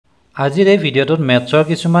আজিৰ এই ভিডিঅ'টোত মেথছৰ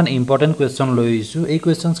কিছুমান ইম্পৰ্টেণ্ট কুৱেশ্যন লৈ আহিছোঁ। এই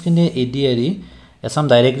কুৱেশ্যনছখিনি ADRE Assam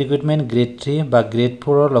Direct Recruitment Grade 3 বা Grade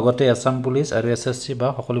 4 ৰ লগতে Assam Police আৰু SSC বা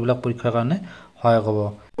সকলোবিলাক পৰীক্ষাৰ কাৰণে সহায়ক হ'ব।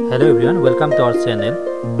 Hello everyone, welcome to our channel.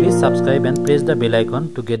 Please subscribe and press the bell icon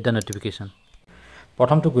to get the notification.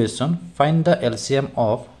 প্ৰথমটো question, find the LCM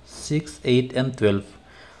of 6, 8 and 12.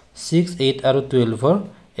 6, 8 আৰু 12 ৰ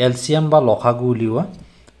LCM বা লসাগু উলিওৱা।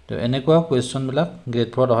 তো এনেকুৱা কুৱেশ্যনবিলাক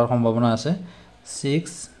Grade 4 অহাৰ সম্ভাৱনা আছে।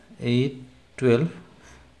 6, 8, 12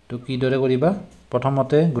 তো কি দৰে কৰিবা?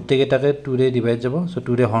 প্ৰথমতে গুটেকেটাকে 2 ৰে ডিভাইড যাব। সো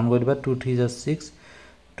 2 ৰে হৰণ কৰিবা। 2 3 যা 6,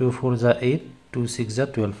 2 4 যা 8, 2 6 যা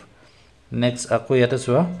 12। নেক্সট আকৌ ইয়াতে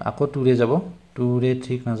চোৱা, আকৌ 2 ৰে যাব। 2 ৰে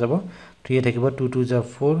 3 না যাব। 3 এ থাকিব 2 2 যা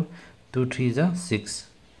 4, 2 3 যা 6।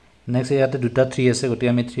 নেক্সট ইয়াতে দুটা 3 আছে, গতি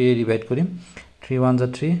আমি 3 ৰে ডিভাইড কৰিম। 3 1 যা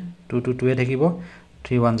 3, 2 2 2 এ থাকিব।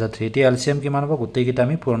 3 1 যা 3। এতিয়া এলসিএম কিমান হ'ব? গুটেকেটা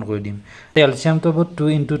আমি পূৰণ কৰি দিম। এলসিএম তো হ'ব 2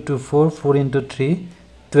 * 2 4, 4 * 3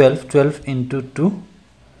 12, 12 * 2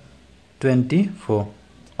 24.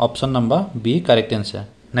 Option number B correct answer.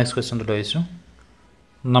 Next question to loisu.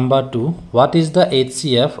 Number 2, what is the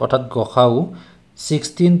HCF অর্থাৎ গসাউ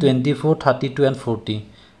 16, 24, 32 and 40?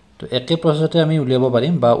 তো একে প্ৰসেছতে আমি উলিয়াব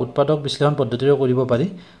পাৰিম বা উৎপাদক বিশ্লেষণ পদ্ধতিৰে কৰিব পাৰি।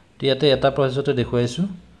 তো ইয়াতে এটা প্ৰসেছতে দেখুৱাইছো।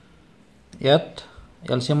 ইয়াত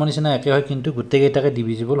এলসিএমৰ নিচিনা একে হয়, কিন্তু গুটেকেটাকে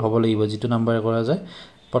ডিভিজিবল হ'ব লাগিব যেটো নম্বৰে কৰা যায়।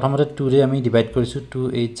 প্ৰথমতে 2 ৰে আমি ডিভাইড কৰিছো। 2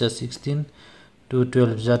 8 যা 16, 2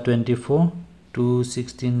 12 যা 24, 2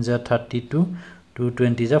 16 যা 32, 2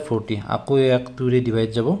 20 যা 40। আকৌ এক 2 ৰে ডিভাইড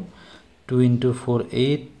যাব। 2 * 4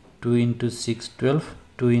 8, 2 * 6 12,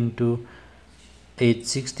 2 * 8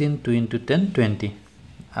 16, 2 * 10 20।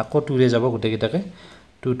 আকৌ 2 ৰে যাব গুটেকেটাকে।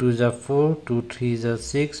 2 2 যা 4, 2 3 যা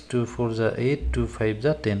 6, 2 4 যা 8, 2 5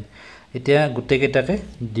 যা 10। এতিয়া গুটেকেটাকে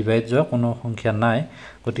ডিভাইড যোৱা কোনো সংখ্যা নাই,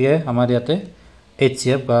 গতিকে আমাৰ ইয়াতে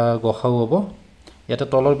HCF বা গসাউ হ'ব। ইয়াতে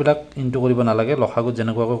তলৰ বিলাক ইনটু কৰিব নালাগে, লসাগুত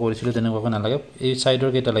যেনেকুৱাকৈ কৰিছিল তেনেকুৱাকৈ নালাগে। এই সাইডৰ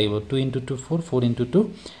কেইটা লাগিব 2 * 2 4, 4 * 2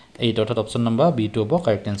 8, অৰ্থাৎ অপচন নম্বৰ বি টো হ'ব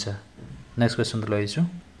কাৰেক্ট আনসাৰ। নেক্সট কোৱেশ্চন লৈ আহিছো।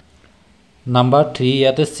 নাম্বাৰ 3,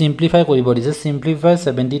 ইয়াতে সিম্পলিফাই কৰিব দিছে। সিম্পলিফাই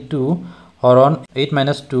 72 হৰণ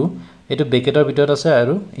 8 - 2, এটো ব্ৰেকেটৰ ভিতৰত আছে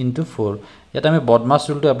আৰু ইনটু 4। ইয়াতে আমি বদমাছ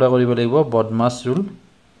ৰুলটো এপ্লাই কৰিব লাগিব। বদমাছ ৰুল,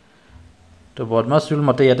 তো বদমাছ ৰুল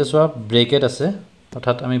মতে ইয়াতে চোৱা ব্ৰেকেট আছে,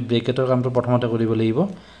 অৰ্থাৎ আমি ব্ৰেকেটৰ কামটো প্ৰথমতে কৰিব লাগিব।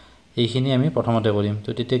 এইখিনি আমি প্ৰথমতে কৰিম। তো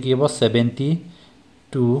তেতিয়া কি হ'ব?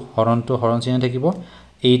 72 হৰণটো হৰণ চিহ্ন থাকিব।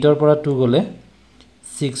 8 ৰ পৰা 2 গলে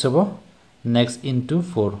 6 হ'ব। Next into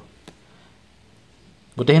 4।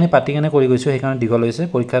 গোটেইখিনি পাতি কেনে কৰি গৈছো, সেইকাৰণে দীঘল হৈছে।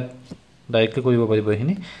 পৰীক্ষাত ডাইৰেক্টলি কৰিব পাৰিব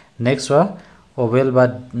এইখিনি। নেক্সট চোৱা ওভেল বা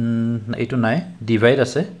এইটো নাই, ডিভাইড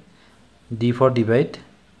আছে। D ফৰ ডিভাইড,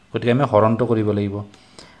 গতিকে আমি হৰণটো কৰিব লাগিব।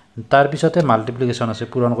 তাৰ পিছতে মাল্টিপ্লিকেশ্যন আছে,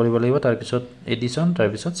 পূৰণ কৰিব লাগিব। তাৰ পিছত এডিশ্যন, তাৰ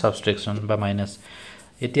পিছত সাবট্ৰেকশ্যন বা মাইনাস।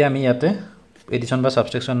 এতিয়া আমি ইয়াতে এডিশ্যন বা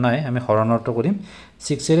সাবট্ৰেকশ্যন নাই, আমি হৰণৰটো কৰিম।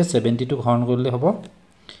 6 এৰে 72 হৰণ কৰিলে হ'ব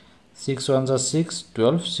 6 1 যা 6,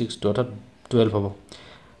 12 6 2, অৰ্থাৎ 12 হ'ব।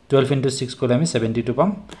 12 * 6 কৰিলে আমি 72 পাম,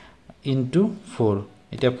 ইনটু 4।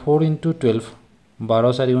 এতিয়া 4 * 12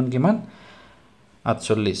 12 4 গুণ কিমান?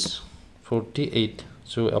 48 48।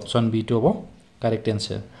 সো অপচন বি টো হ'ব কাৰেক্ট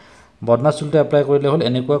আনসাৰ। বদমাছ ৰুলটো এপ্লাই কৰিলে হ'ল।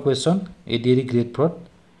 এনেকুৱা কুৱেশ্যন ADRE Grade 4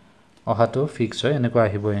 অহাটো ফিক্স হয়, এনেকুৱা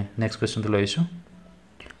আহিবই। নেক্সট কুৱেশ্যনটো লৈ আহিছো।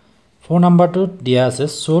 4 নম্বৰটো দিয়া আছে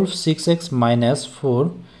solve 6x - 4,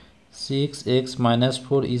 6x -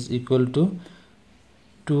 4 is equal to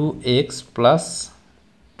 2x plus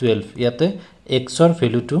 12। ইয়াতে x ৰ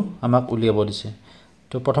ভ্যালুটো আমাক উলিয়াব দিছে।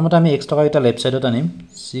 তো প্ৰথমতে আমি x টকা এটা লেফট সাইডত আনিম।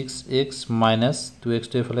 6x - 2x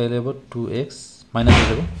টো এফালে আহিব, 2x মাইনাস হৈ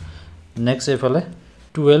যাব। নেক্সট এফালে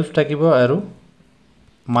 12 থাকিব আৰু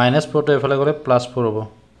 -4 টো এফালে গলে +4 হ'ব।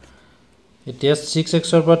 এতিয়া 6x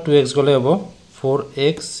ৰ পৰা 2x গলে হ'ব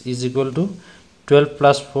 4x is equal to 12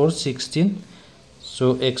 plus 4 16। So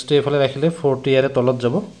x টো এফালে ৰাখিলে 4 টো ইয়াৰে তলত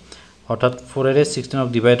যাব, অৰ্থাৎ 4 এৰে 16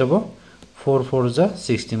 ডিভাইড হ'ব। 4 4 যা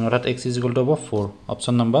 16, অৰ্থাৎ x is equal to হ'ব 4।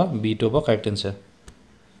 অপচন নম্বৰ বি টো হ'ব correct answer.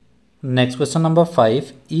 Next question number 5,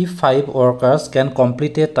 if 5 workers can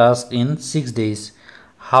complete a task in 6 days,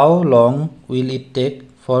 how long will it take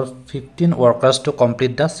for 15 workers to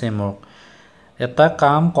complete the same work? এটা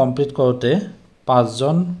কাম complete কৰোতে 5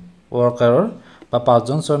 জন ওয়াৰ্কাৰৰ বা 5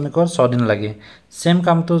 জন শ্ৰমিকৰ 6 দিন লাগে। সেম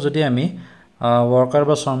কামটো যদি আমি ওয়াৰ্কাৰ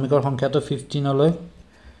বা শ্ৰমিকৰ সংখ্যাটো 15 লৈ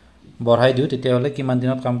বঢ়াই দিও, তেতিয়া হলে কিমান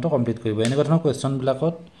দিনত কামটো কমপ্লিট কৰিব? এনেকুৱা ধৰণৰ কোৱেশ্চন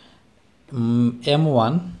বিলাকত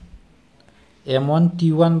M1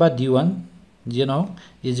 T1 বা D1 যি নহওক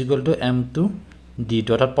is equal to M2 D2,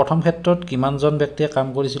 অৰ্থাৎ প্ৰথম ক্ষেত্ৰত কিমান জন ব্যক্তিয়ে কাম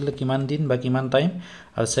কৰিছিল, কিমান দিন বা কিমান টাইম,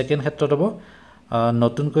 আৰু সেকেন্ড ক্ষেত্ৰত হ'ব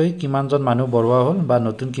নতুনকৈ কিমান জন মানুহ বঢ়োৱা হ'ল বা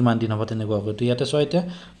নতুন কিমান দিন হ'ব তেনেকুৱাকৈ। তো ইয়াতে চোৱা, এতিয়া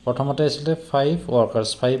প্ৰথমতে আছিল 5 ওয়াৰ্কাৰ্স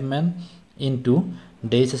 5 men ইনটু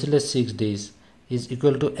ডেজ আছিল 6 days। is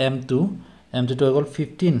equal to m2 m2 to equal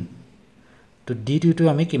 15 to d2 to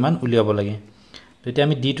আমি কিমান উলিয়াব লাগে তো এতিয়া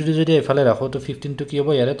আমি d2 টো যদি এফালে ৰাখো তো 15 টো কি হ'ব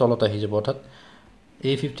ইয়াৰে তলত আহি যাব অৰ্থাৎ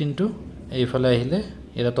এই 15 টো এইফালে আহিলে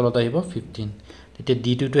এৰা তলত আহিব 15 তেতিয়া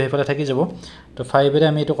d2 টো এফালে থাকি যাব তো 5 এৰে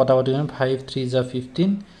আমি এটো কটাকটি কৰিম 5 3 যা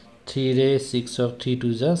 15 3 ৰে 6 অফ 3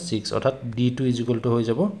 2 যা 6 অৰ্থাৎ d2 is equal to হৈ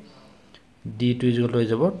যাব d2 is equal to হৈ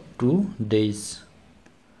যাব 2 days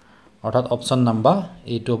অৰ্থাৎ অপচন নাম্বাৰ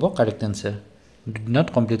এইটো হ'ব correct answer did not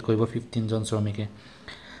complete কৰিব 15 জন শ্ৰমিকে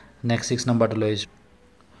নেক্সট 6 নাম্বাৰটো লৈ আহিছো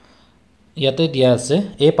ইয়াতে দিয়া আছে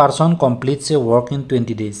a person completes a work in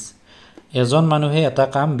 20 days এজন মানুহে এটা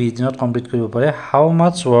কাম 20 দিনত কমপ্লিট কৰিব পাৰে how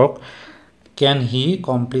much work can he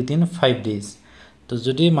complete in 5 days তো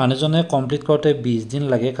যদি মানুহজনে কমপ্লিট কৰতে 20 দিন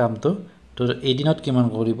লাগে কামটো তো এদিনত কিমান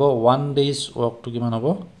কৰিব 1 days work তো কিমান হ'ব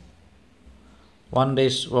 1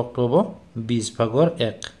 days work তো হ'ব 20 ভাগৰ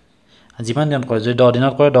 1 যিমান দিন কৰে যদি 10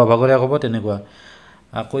 দিনত কৰে 10 ভাগৰ 1 হ'ব তেনেকুৱা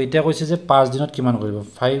আকৌ এতিয়া কৈছে যে 5 দিনত কিমান কৰিব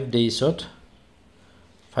 5 daysত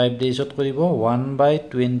কৰিব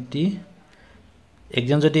 1/20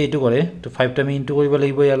 একজন যদি এটো কৰে তো 5 টা আমি ইনটু কৰিব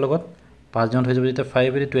লাগিব ইয়াৰ লগত 5 জন হৈ যাব যেতিয়া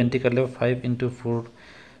 5 এৰি 20 কাটলে 5 * 4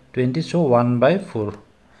 20 সো 1/4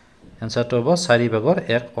 आंसर তো হ'ব 4 ভাগৰ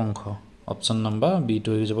 1 অংশ অপচন নাম্বাৰ বি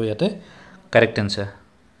টো হৈ যাব ইয়াতে কাৰেক্ট आंसर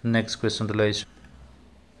নেক্সট কোৱেশ্চন তো লাইছো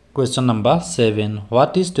question number 7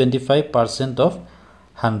 what is 25% of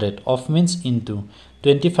 100 of means into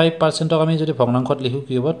 25% আমি যদি ভগ্নাংশত লিখো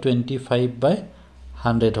কি হ'ব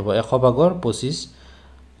 25/100 হ'ব 100 ভাগৰ 25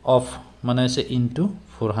 of মানে আছে into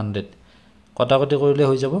 400 কটাকটি কৰিলে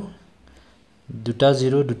হৈ যাব দুটা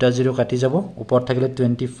 0 কাটি যাব ওপৰত থাকিলে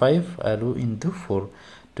 25 আৰু into 4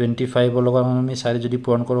 25 ৰ লগত আমি 4 যদি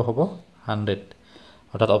পূৰণ কৰো হ'ব 100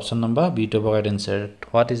 অৰ্থাৎ অপচন নাম্বাৰ বি টো হ'ব answer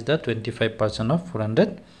what is the 25% of 400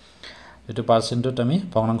 এটো পার্সেন্টত আমি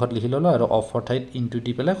ভগ্নাংশত লিখি ললো আৰু অফৰ ঠাইত ইনটু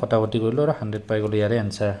দি পেলাই কটাকটি কৰিলো আৰু 100 পাই গলো ইয়াৰে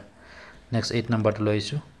आंसर নেক্সট 8 নাম্বাৰটো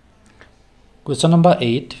লৈছো Question number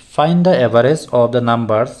 8 find the average of the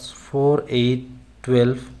numbers 4 8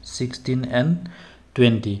 12 16 and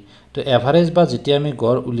 20 তো এভারেজ বা যেতিয়া আমি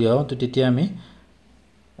গড় উলিয়াও তো তেতিয়া আমি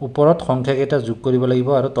ওপৰত সংখ্যা কেইটা যোগ কৰিব লাগিব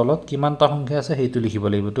আৰু তলত কিমানটা সংখ্যা আছে হেতু লিখিব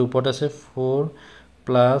লাগিব তো ওপৰত আছে 4 +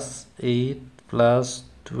 8 +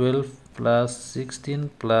 12 + 16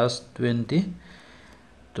 + 20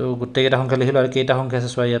 তো গোটেই কেইটা সংখ্যা লিখিলো আৰু কেইটা সংখ্যা আছে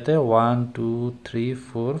সোয়া ইয়াতে 1 2 3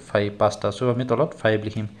 4 5 পাঁচটা সো আমি তলত 5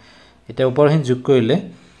 লিখিম এটা উপৰহিন যোগ কৰিলে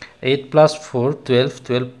 8 + 4 12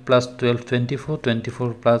 12 + 12 24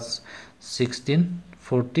 24 + 16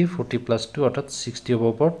 40 40 + 2 অৰ্থাৎ 60 হ'ব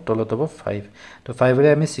ওপৰত তলত হ'ব 5 তো 5 ৰে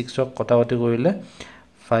আমি 6 ক কটাকটি কৰিলে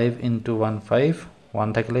 5 * 1 5 1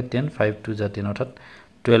 থাকিলে 10 5 2 যা 10 অৰ্থাৎ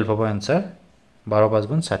 12 হ'ব आंसर 12 * 5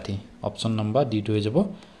 = 60 অপচন নাম্বাৰ ডি টো হৈ যাব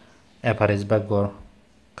এভাৰেজ বা গড়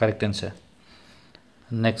কাৰেক্ট आंसर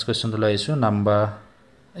নেক্সট কোৱেশ্চন তো লাইছো number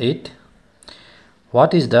 8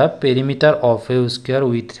 What is the perimeter of a square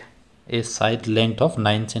with a side length of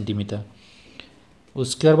 9 cm?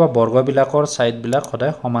 Square বা বৰ্গ বিলাকৰ সাইড বিলাক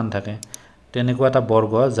সদায় সমান থাকে তেনেকুৱা এটা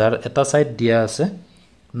বৰ্গ যাৰ এটা সাইড দিয়া আছে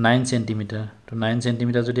 9 cm তো 9 cm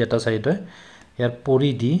যদি এটা সাইড হয় ইয়াৰ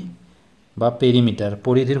পৰিধি বা পেৰিমিটাৰ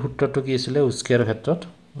পৰিধিৰ সূত্ৰটো কি আছিল স্কয়াৰ ক্ষেত্ৰত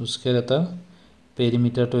স্কয়াৰ এটা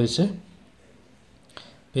পেৰিমিটাৰটো হৈছে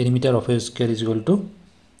perimeter of a square is equal to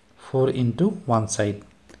 4 into 1 side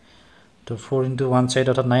তো 4 into 1 side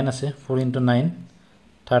অর্থাৎ 9 আছে 4 into 9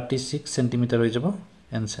 36 cm হৈ যাব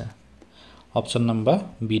answer option number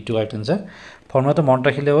B two correct answer ফৰ্মুলাটো মনত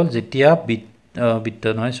ৰাখিলে হ'ল যেতিয়া বৃত্ত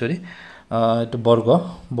নহয় সৰি এটো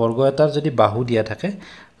বৰ্গ এটাৰ যদি বাহু দিয়া থাকে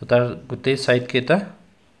তো তাৰ গোটেই সাইড কেটা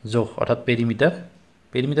যোগ অৰ্থাৎ পেৰিমিটাৰ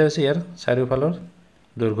হৈছে ইয়াৰ চাৰিওফালৰ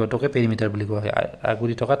দৈৰ্ঘ্যটোকে পেৰিমিটাৰ বুলি কোৱা হয়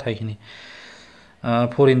আগুৰি থকা ঠাইখিনি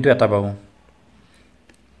 4 into এটা বাহু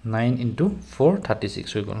 9 into 4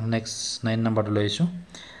 36 হৈ গল নেক্সট 9 নাম্বাৰটো লৈছো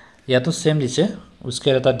ইয়াতো সেম দিছে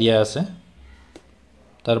স্কয়াৰ এটা দিয়া আছে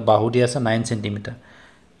তাৰ বাহু দিয়া আছে 9 cm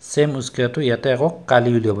সেম স্কয়াৰটো ইয়াতে আকৌ কালি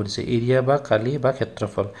উলিয়াব দিছে এৰিয়া বা কালি বা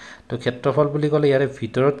ক্ষেত্ৰফল তো ক্ষেত্ৰফল বুলি ক'লে ইয়াৰে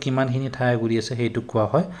ভিতৰত কিমানখিনি ঠাই আগুৰি আছে হেতু কোৱা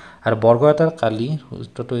হয় আৰু বৰ্গ এটাৰ কালি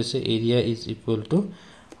সূত্ৰটো হৈছে এৰিয়া ইজ ইকুৱেল টু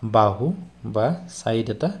বাহু বা সাইড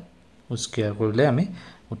এটা স্কয়াৰ কৰিলে আমি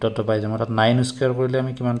উত্তৰটো পাই যাম অৰ্থাৎ 9 স্কয়াৰ কৰিলে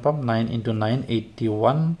আমি কিমান পাম 9 into 9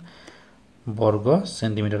 81 বৰ্গ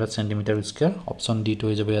সেন্টিমিটাৰ স্কয়াৰ অপচন ডি টো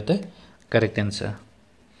হৈ যাব ইয়াতে কাৰেক্ট आंसर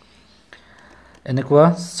এনেকুৱা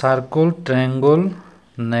সাৰ্কেল ট্ৰায়াঙ্গল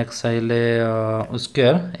নেক্সট আইলে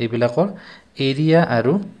স্কয়াৰ এইবিলাকৰ এৰিয়া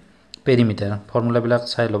আৰু পেৰিমিটাৰ ফৰ্মুলা বিলাক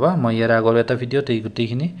চাই লবা মই ইয়াৰ আগৰ এটা ভিডিওত এই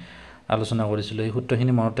গুটেইখিনি আলোচনা কৰিছিলো এই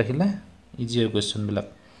সূত্ৰখিনি মনত ৰাখিলে ইজি হয় কোৱেশ্চন বিলাক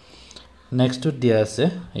নেক্সট দিয়া আছে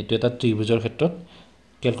এইটো এটা ত্ৰিভুজৰ ক্ষেত্ৰত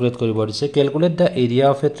ক্যালকুলেট কৰিব দিছে calculate the area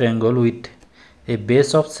of a triangle with a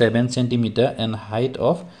base of 7 cm and height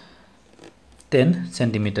of 10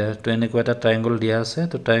 cm. তো এনেকুৱা এটা ট্ৰায়াঙ্গল দিয়া আছে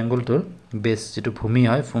তো ট্ৰায়াঙ্গলটোৰ বেস যেটো ভূমি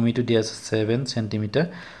হয় ভূমিটো দিয়া আছে 7 cm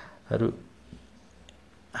আৰু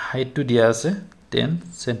হাইটটো দিয়া আছে 10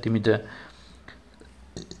 cm.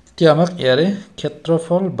 এতিয়া আমাক ইয়াৰে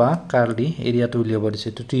ক্ষেত্ৰফল বা কাৰ্লি এৰিয়াটো উলিয়াব দিছে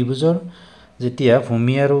তো ত্ৰিভুজৰ যেতিয়া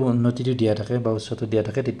ভূমি আৰু উন্নতিটো দিয়া থাকে বা উচ্চতা দিয়া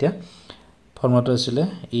থাকে তেতিয়া ফৰ্মুলাটো আছিল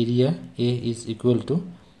area A is equal to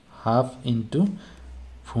half into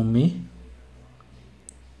ভূমি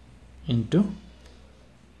into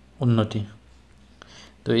উন্নতি.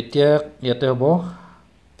 তো এতিয়া ইয়াতে হ'ব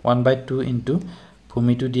 1/2 into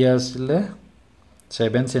ভূমিটো দিয়া আছিল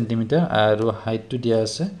 7 cm আৰু হাইটটো দিয়া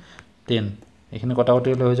আছে 10. এখানে কটাকটি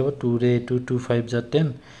হলে হৈ যাব 2 ৰে 2 2 5 যা 10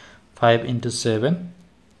 5 into 7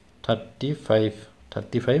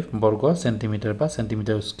 35 বর্গ সেন্টিমিটার বা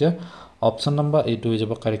centimetre square. Option number A হৈ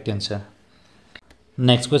যাব correct answer.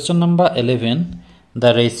 Next question number 11.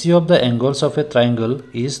 The ratio of the angles of a triangle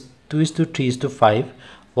is 2:3:5.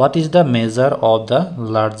 What is the measure of the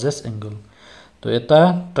largest angle? তো এটা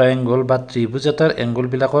ট্রায়াঙ্গল বা ত্রিভুজ এটাৰ এংগল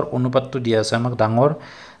বিলাকৰ অনুপাতটো দিয়া আছে আমাক ডাঙৰ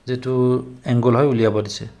যেটো এংগল হয় উলিয়াব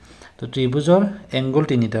দিছে. তো ত্ৰিভুজৰ এংগল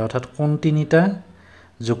তিনিটা অৰ্থাৎ কোণ তিনিটা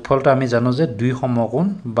যোগফলটা আমি জানো যে দুই সমকোণ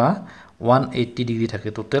বা 180 ডিগ্ৰী থাকে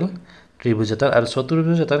টোটাল ত্ৰিভুজ এটাৰ আৰু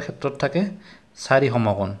চতুৰ্ভুজ এটাৰ ক্ষেত্ৰত থাকে চাৰি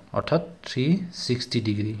সমকোণ অৰ্থাৎ 360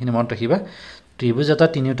 ডিগ্ৰী. হিনে মনত ৰাখিবা ত্ৰিভুজ এটা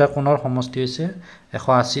তিনিটা কোণৰ সমষ্টি হৈছে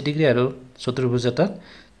 180 ডিগ্ৰী আৰু চতুৰ্ভুজ এটা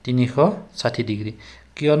 360 ডিগ্ৰী.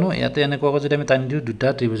 কিয়নো ইয়াতে এনেকুৱা যদি আমি টানি দিও দুটা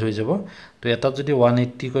ত্রিভুজ হৈ যাব তো এটাত যদি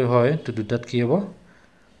 180 কৈ হয় তো দুটাত কি হ'ব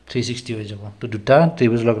 360 হৈ যাব. তো দুটা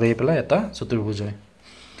ত্রিভুজ লগ লাগি পেলাই এটা চতুৰ্ভুজ হয়.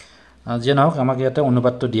 যে নহওক আমাক ইয়াতে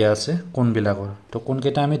অনুপাতটো দিয়া আছে কোণ বিলাকৰ. তো কোণ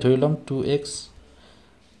কেইটা আমি ধৰি লম 2x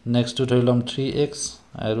নেক্সট টু ধৰি লম 3x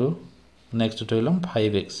আৰু নেক্সট টু ধৰি লম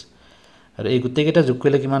 5x আৰু এই গুটেই কেইটা যোগ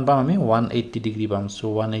কৰিলে কিমান পাম আমি 180 ডিগ্ৰী পাম. সো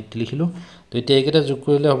 180 লিখিলো. তো এতিয়া এই কেইটা যোগ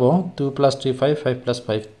কৰিলে হ'ব 2 + 3 5 5 +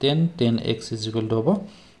 5 10 10x = হ'ব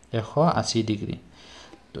 180 ডিগ্ৰী.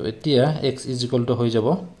 তো এতিয়া x = হৈ যাব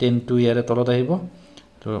 10 টু ইয়াৰে তলত আহিব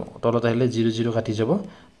তো তলত আহিলে 0 0 কাটি যাব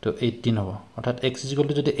তো 18 হ'ব. অৰ্থাৎ x =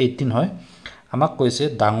 যদি 18 হয় আমাক কৈছে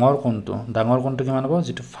ডাঙৰ কোণটো কিমান হ'ব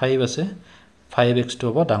যেটো 5 আছে 5x টো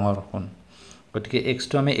হ'ব ডাঙৰ কোণ. গতিকে x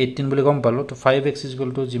টো আমি 18 বুলি গম পালো তো 5x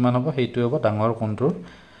 = যিমান হ'ব সেইটো হ'ব ডাঙৰ কোণটোৰ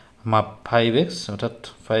মাপ 5x অৰ্থাৎ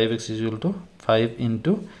 5x = 5 *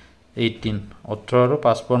 18 18 আৰু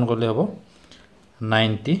 5 পূৰণ কৰিলে হ'ব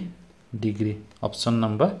 90 ডিগ্ৰী. অপশন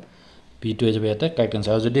নাম্বাৰ B টো হৈ যাব ইয়াতে কাৰেক্ট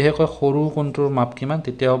आंसर. আৰু যদি হে কয় সৰু কোণটোৰ মাপ কিমান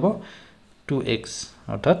তেতিয়া হ'ব 2x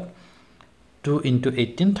অৰ্থাৎ 2 *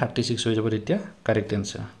 18 36 হৈ যাব তেতিয়া কাৰেক্ট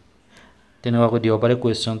आंसर. তেনেকুৱা দিব পাৰে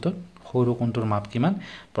কোৱেশ্চনটো সৰু কোণটোৰ মাপ কিমান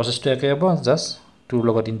প্ৰসেসটো একে হ'ব জাস্ট 2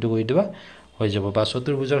 লগত ইনটু কৰি দিবা হৈ যাব. বা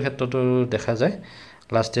চতুৰ্ভুজৰ ক্ষেত্ৰটো দেখা যায়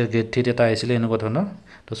লাষ্ট ইয়াৰ গ্ৰেড 3 এটা আহিছিল এনেকুৱা ধৰণৰ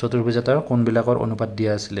তো চতুৰ্ভুজ এটাৰ কোণবিলাকৰ অনুপাত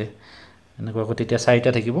দিয়া আছিল এনেকুৱা তেতিয়া চাৰিটা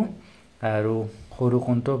থাকিব আৰু সৰু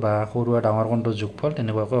কোণটো বা সৰু আৰু ডাঙৰ কোণটোৰ যোগফল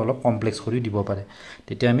তেনেকুৱাকৈ অলপ কমপ্লেক্স কৰি দিব পাৰে.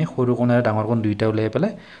 তেতিয়া আমি সৰু কোণ আৰু ডাঙৰ কোণ দুইটা উলাই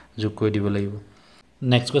পেলাই যোগ কৰি দিব লাগিব.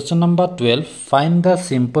 Next question number 12. Find the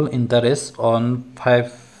simple interest on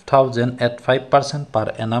 5,000 at 5% per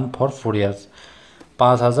annum for 4 years.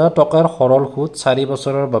 5,000 টকাৰ সৰল সুদ 4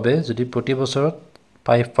 বছৰৰ বাবে যদি প্ৰতি বছৰত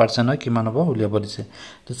 5% হয় কিমান হ'ব উলিয়াব দিছে.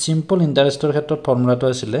 তো সিম্পল ইন্টাৰেষ্টৰ ক্ষেত্ৰত ফৰ্মুলাটো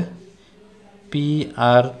আছিল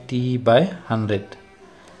PRT/100.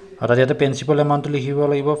 অৰ্থাৎ ইয়াতে প্ৰিন্সিপাল এমাউন্টটো লিখিব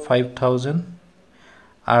লাগিব 5,000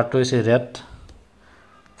 R টো হৈছে ৰেট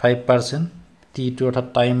 5% T টো অৰ্থাৎ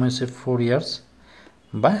টাইম হৈছে 4 years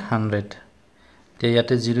by 100. তে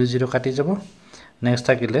ইয়াতে 0 0 কাটি যাব নেক্সট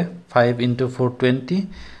থাকিলে 5 * 4 20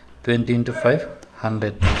 20 * 5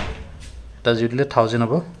 100 এটা জুৰিলে 1000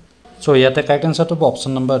 হ'ব. সো ইয়াতে কাৰেক্ট आंसर টো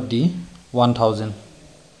option number D 1000.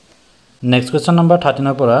 Next question number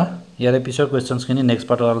 13 পৰা ইয়াৰে পিছৰ কোৱেশ্চনছ খিনি নেক্সট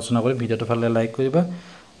পাৰ্টত আলোচনা কৰি ভিডিওটো ভালদৰে লাইক কৰিবা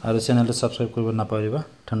আৰু চেনেলটো সাবস্ক্ৰাইব কৰিব নাপাহৰিবা.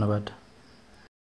 ধন্যবাদ.